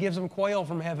enough, He gives them quail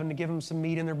from heaven to give them some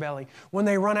meat in their belly. When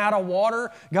they run out of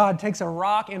water, God takes a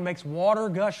rock and makes water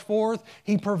gush forth.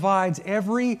 He provides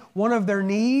every one of their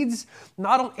needs.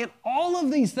 And all of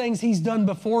these things He's done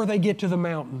before they get to the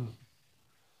mountain.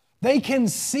 They can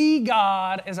see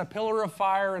God as a pillar of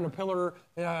fire and a pillar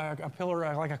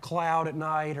like a cloud at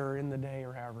night or in the day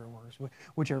or however it works,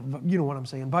 whichever, you know what I'm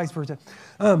saying, vice versa.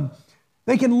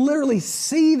 They can literally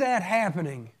see that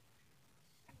happening.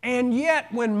 And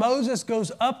yet, when Moses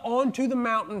goes up onto the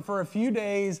mountain for a few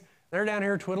days, they're down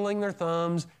here twiddling their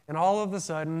thumbs, and all of a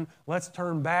sudden, let's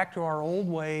turn back to our old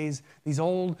ways, these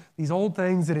old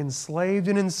things that enslaved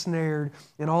and ensnared,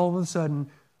 and all of a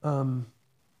sudden, oh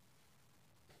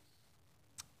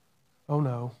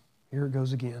no, here it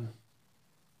goes again.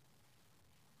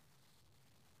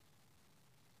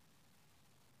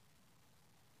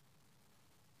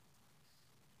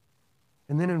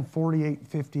 And then in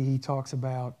 48:50, he talks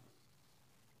about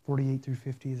 48 through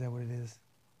 50, is that what it is?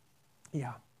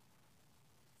 Yeah.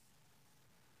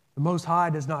 The Most High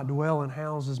does not dwell in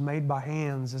houses made by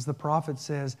hands. As the prophet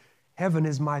says, heaven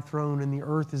is my throne and the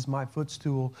earth is my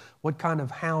footstool. What kind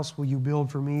of house will you build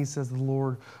for me, says the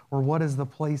Lord? Or what is the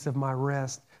place of my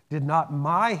rest? Did not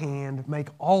my hand make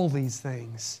all these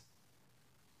things?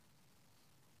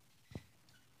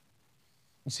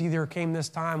 You see, there came this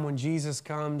time when Jesus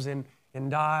comes and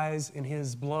dies, and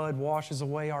His blood washes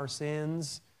away our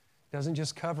sins. It doesn't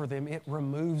just cover them, it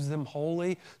removes them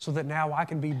wholly, so that now I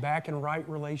can be back in right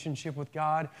relationship with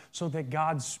God, so that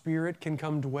God's Spirit can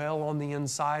come dwell on the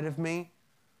inside of me.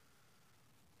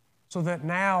 So that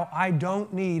now I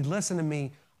don't need, listen to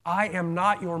me, I am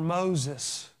not your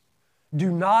Moses. Do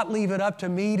not leave it up to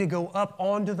me to go up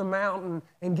onto the mountain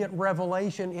and get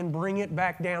revelation and bring it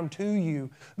back down to you.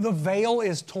 The veil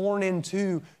is torn in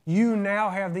two. You now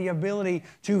have the ability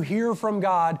to hear from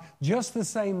God just the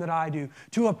same that I do,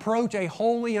 to approach a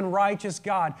holy and righteous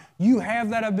God. You have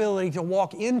that ability to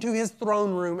walk into His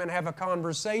throne room and have a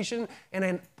conversation and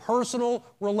a personal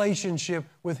relationship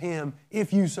with Him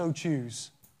if you so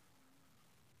choose.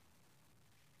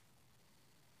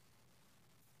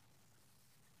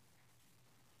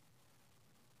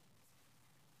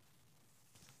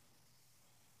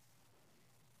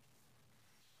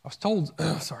 was told,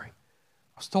 sorry,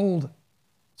 I was told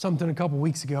something a couple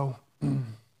weeks ago. I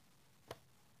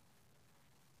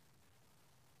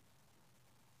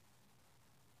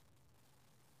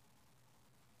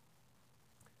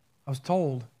was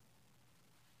told,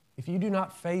 if you do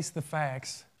not face the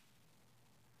facts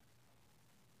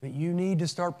that you need to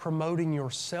start promoting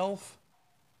yourself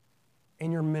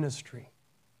and your ministry,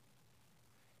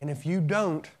 and if you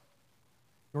don't,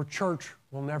 your church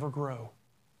will never grow.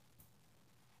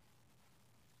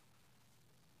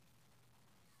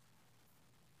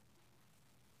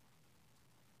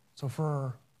 So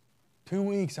for 2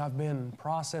 weeks, I've been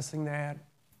processing that.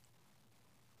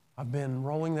 I've been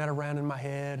rolling that around in my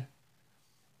head.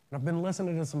 And I've been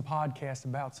listening to some podcasts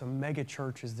about some mega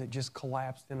churches that just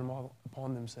collapsed in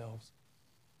upon themselves.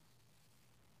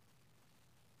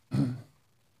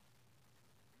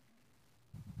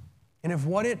 And if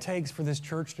what it takes for this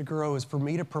church to grow is for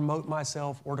me to promote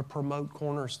myself or to promote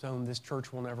Cornerstone, this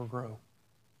church will never grow.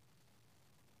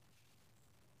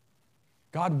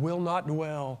 God will not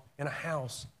dwell in a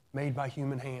house made by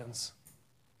human hands.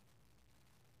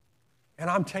 And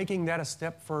I'm taking that a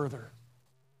step further.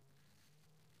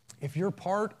 If you're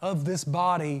part of this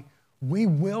body, we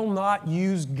will not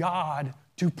use God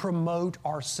to promote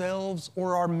ourselves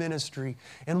or our ministry.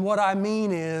 And what I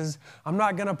mean is, I'm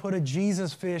not going to put a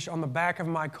Jesus fish on the back of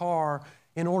my car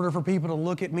in order for people to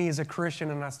look at me as a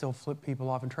Christian and I still flip people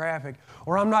off in traffic.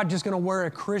 Or I'm not just going to wear a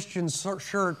Christian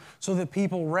shirt so that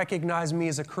people recognize me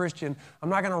as a Christian. I'm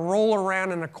not going to roll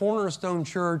around in a Cornerstone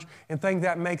church and think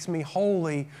that makes me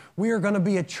holy. We are going to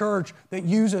be a church that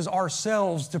uses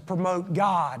ourselves to promote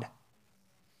God.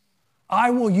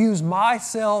 I will use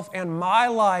myself and my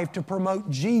life to promote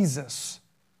Jesus.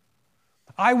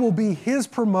 I will be His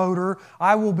promoter.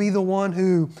 I will be the one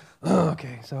who,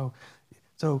 okay, so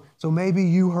maybe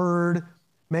you heard,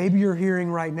 maybe you're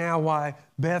hearing right now why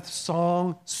Beth's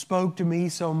song spoke to me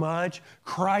so much.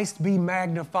 Christ be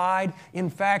magnified. In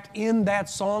fact, in that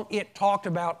song, it talked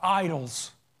about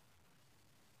idols.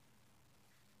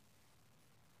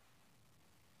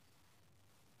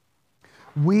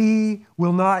 We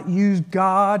will not use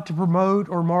God to promote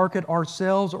or market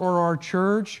ourselves or our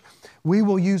church. We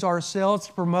will use ourselves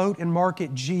to promote and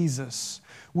market Jesus.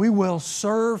 We will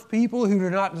serve people who do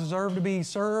not deserve to be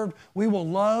served. We will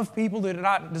love people that do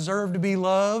not deserve to be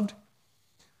loved.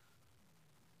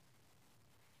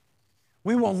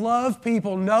 We will love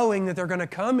people knowing that they're going to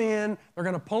come in, they're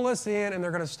going to pull us in, and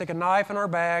they're going to stick a knife in our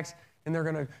backs, and they're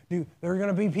going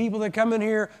to be people that come in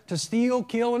here to steal,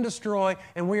 kill, and destroy,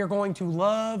 and we are going to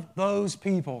love those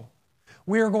people.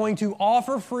 We are going to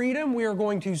offer freedom. We are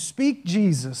going to speak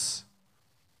Jesus.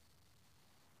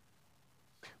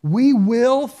 We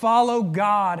will follow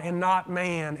God and not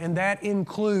man, and that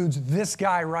includes this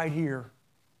guy right here.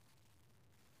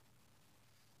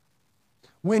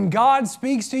 When God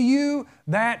speaks to you,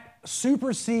 that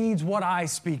supersedes what I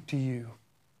speak to you.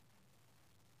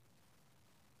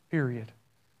 Period.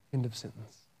 End of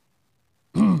sentence.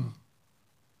 And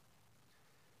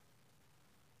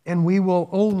we will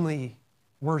only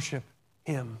worship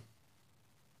Him.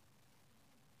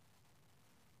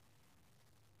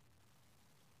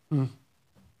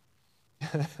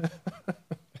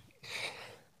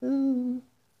 And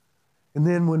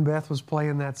then when Beth was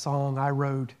playing that song, I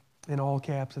wrote in all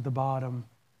caps at the bottom,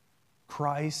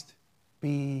 Christ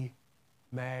be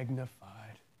magnified.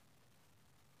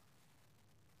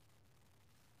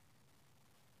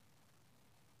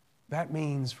 That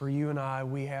means for you and I,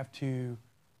 we have to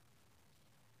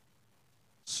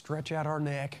stretch out our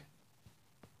neck.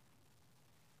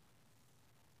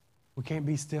 We can't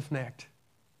be stiff-necked.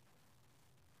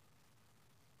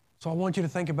 So I want you to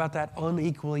think about that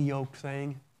unequally yoked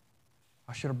thing.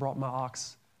 I should have brought my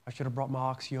ox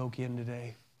yoke in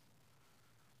today.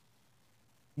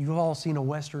 You've all seen a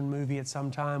Western movie at some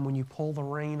time. When you pull the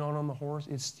rein on the horse,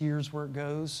 it steers where it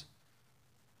goes.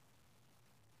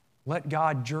 Let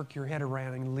God jerk your head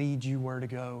around and lead you where to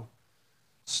go.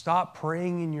 Stop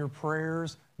praying in your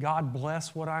prayers, God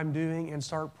bless what I'm doing, and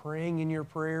start praying in your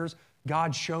prayers,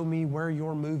 God show me where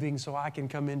you're moving so I can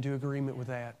come into agreement with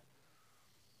that.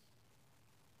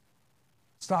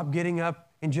 Stop getting up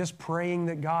and just praying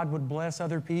that God would bless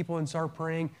other people and start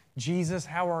praying, Jesus,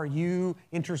 how are you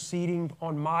interceding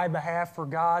on my behalf for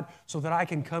God so that I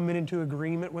can come into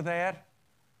agreement with that?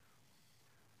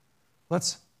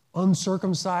 Let's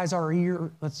uncircumcise our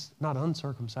ear.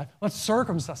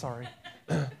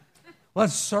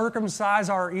 Let's circumcise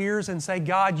our ears and say,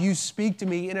 God, you speak to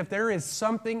me. And if there is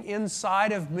something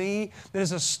inside of me that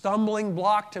is a stumbling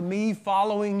block to me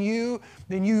following you,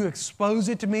 then you expose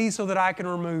it to me so that I can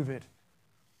remove it.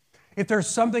 If there's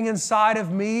something inside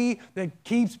of me that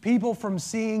keeps people from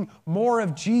seeing more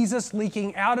of Jesus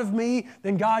leaking out of me,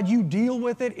 then God, you deal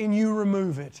with it and you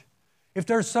remove it. If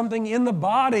there's something in the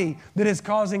body that is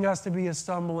causing us to be a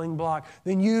stumbling block,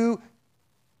 then you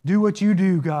do what you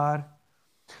do, God.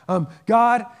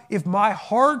 God, if my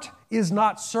heart is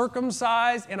not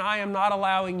circumcised and I am not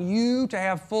allowing you to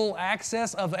have full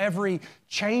access of every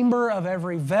chamber, of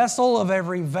every vessel, of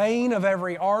every vein, of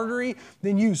every artery,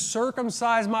 then you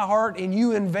circumcise my heart and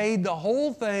you invade the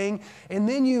whole thing, and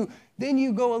then you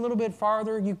go a little bit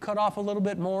farther, you cut off a little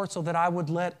bit more so that I would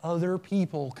let other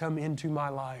people come into my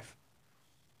life.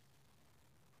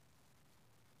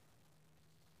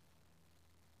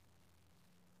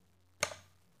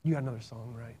 You got another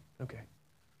song, right? Okay.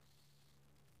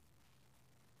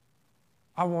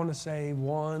 I want to say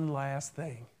one last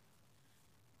thing.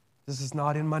 This is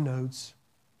not in my notes.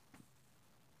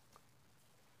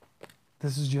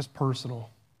 This is just personal.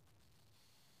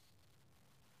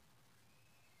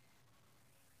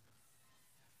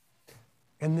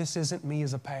 And this isn't me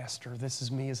as a pastor. This is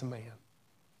me as a man.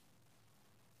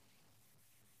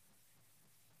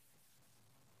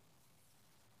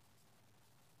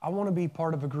 I want to be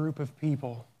part of a group of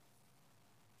people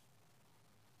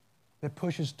that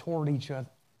pushes toward each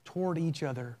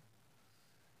other,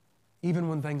 even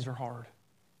when things are hard.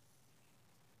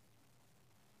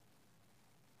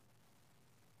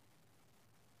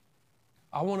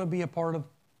 I want to be a part of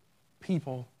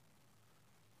people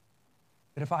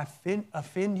that if I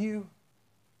offend you,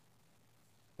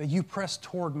 that you press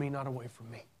toward me, not away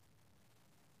from me.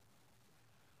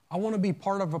 I want to be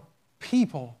part of a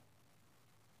people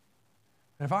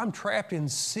that if I'm trapped in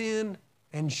sin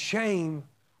and shame,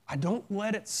 I don't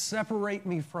let it separate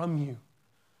me from you,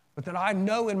 but that I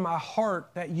know in my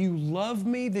heart that you love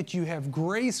me, that you have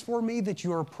grace for me, that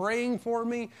you are praying for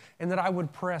me, and that I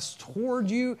would press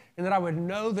toward you, and that I would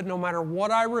know that no matter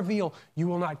what I reveal, you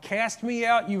will not cast me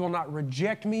out, you will not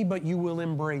reject me, but you will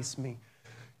embrace me.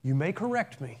 You may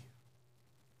correct me.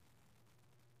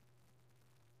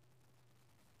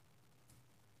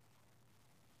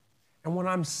 And when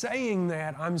I'm saying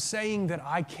that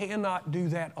I cannot do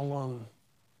that alone.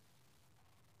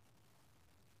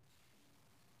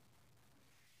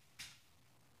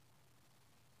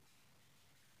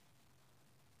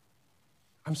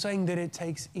 I'm saying that it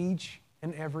takes each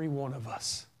and every one of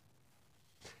us.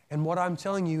 And what I'm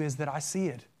telling you is that I see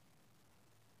it.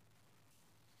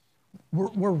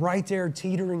 We're right there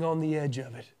teetering on the edge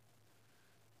of it.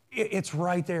 It's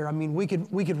right there. I mean, we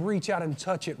could reach out and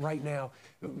touch it right now.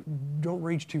 Don't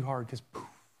reach too hard because poof.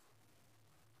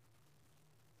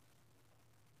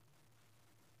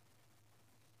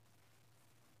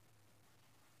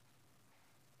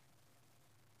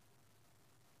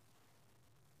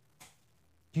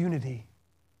 Unity.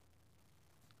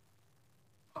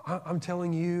 I'm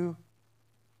telling you,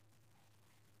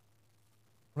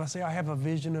 when I say I have a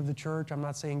vision of the church, I'm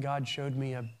not saying God showed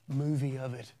me a movie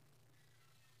of it.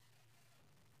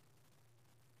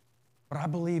 But I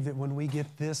believe that when we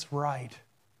get this right,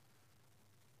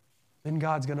 then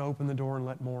God's going to open the door and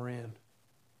let more in.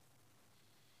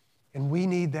 And we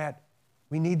need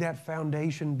that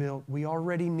foundation built. We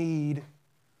already need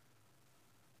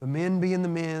the men being the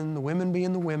men, the women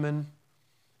being the women.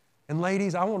 And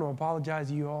ladies, I want to apologize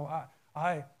to you all.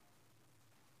 I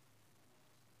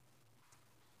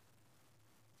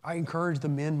encourage the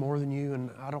men more than you, and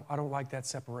I don't like that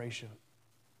separation.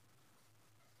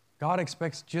 God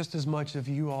expects just as much of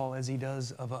you all as He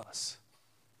does of us.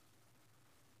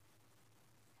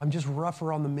 I'm just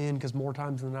rougher on the men because more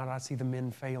times than not I see the men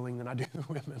failing than I do the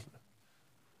women.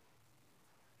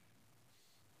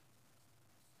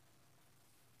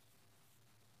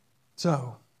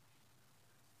 So,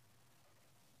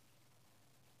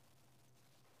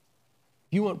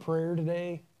 if you want prayer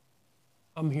today,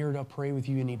 I'm here to pray with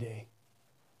you any day.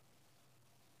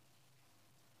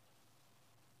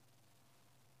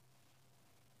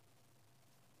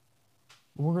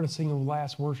 We're going to sing a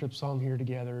last worship song here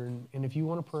together. And if you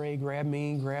want to pray, grab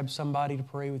me, grab somebody to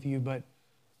pray with you. But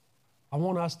I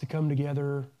want us to come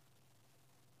together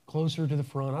closer to the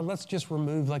front. Let's just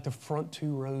remove like the front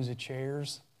 2 rows of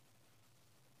chairs.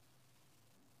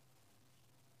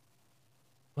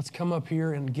 Let's come up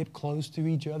here and get close to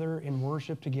each other and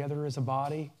worship together as a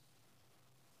body.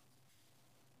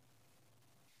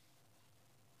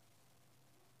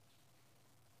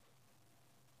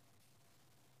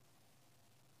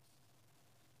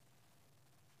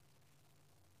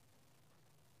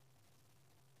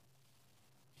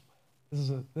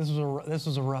 This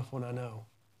was a rough one, I know.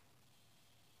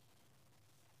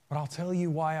 But I'll tell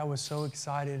you why I was so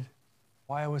excited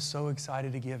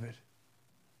to give it.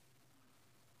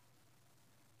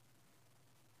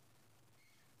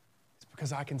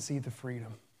 because I can see the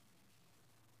freedom.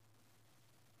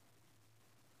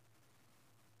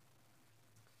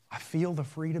 I feel the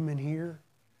freedom in here.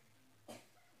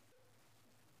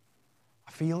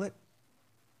 I feel it.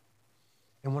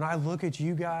 And when I look at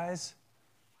you guys,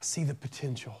 I see the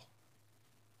potential.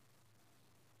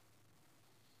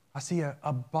 I see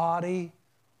a body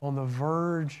on the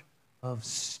verge of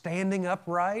standing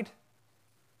upright,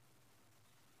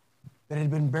 that had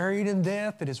been buried in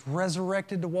death, that is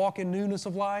resurrected to walk in newness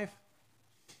of life,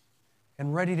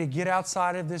 and ready to get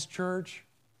outside of this church,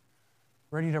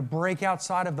 ready to break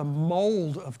outside of the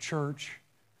mold of church.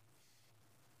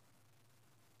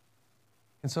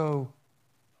 And so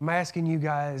I'm asking you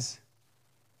guys,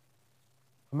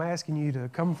 I'm asking you to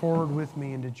come forward with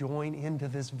me and to join into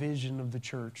this vision of the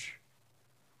church.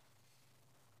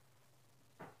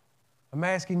 I'm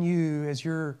asking you as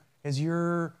you're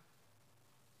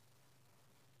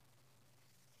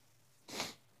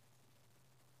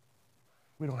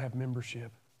we don't have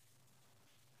membership.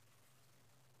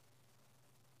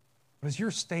 But as your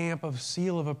stamp of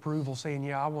seal of approval saying,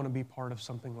 yeah, I want to be part of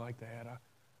something like that.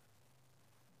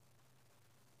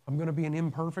 I'm going to be an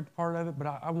imperfect part of it, but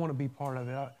I want to be part of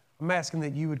it. I'm asking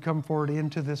that you would come forward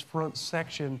into this front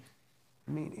section.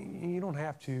 I mean, you don't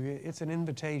have to. It's an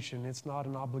invitation. It's not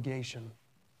an obligation.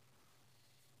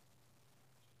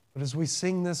 But as we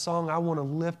sing this song, I want to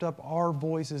lift up our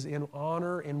voices in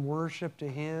honor and worship to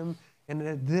Him. And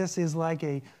that this is like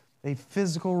a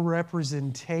physical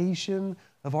representation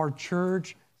of our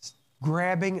church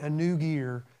grabbing a new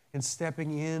gear and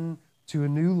stepping in to a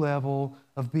new level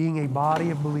of being a body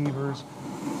of believers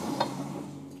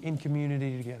in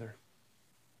community together.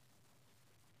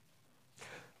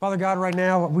 Father God, right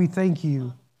now we thank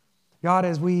you. God,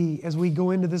 as we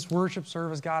go into this worship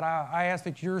service, God, I ask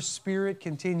that your Spirit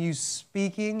continues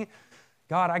speaking.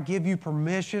 God, I give you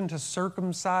permission to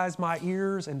circumcise my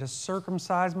ears and to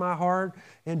circumcise my heart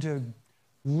and to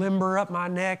limber up my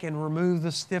neck and remove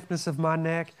the stiffness of my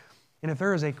neck. And if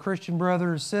there is a Christian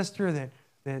brother or sister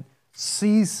that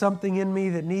sees something in me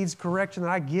that needs correction,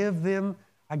 that I give them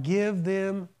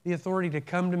the authority to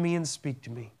come to me and speak to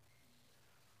me.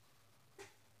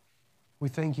 We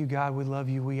thank you, God. We love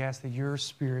you. We ask that your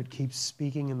Spirit keeps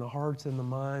speaking in the hearts and the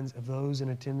minds of those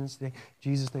in attendance today. In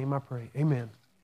Jesus' name I pray. Amen.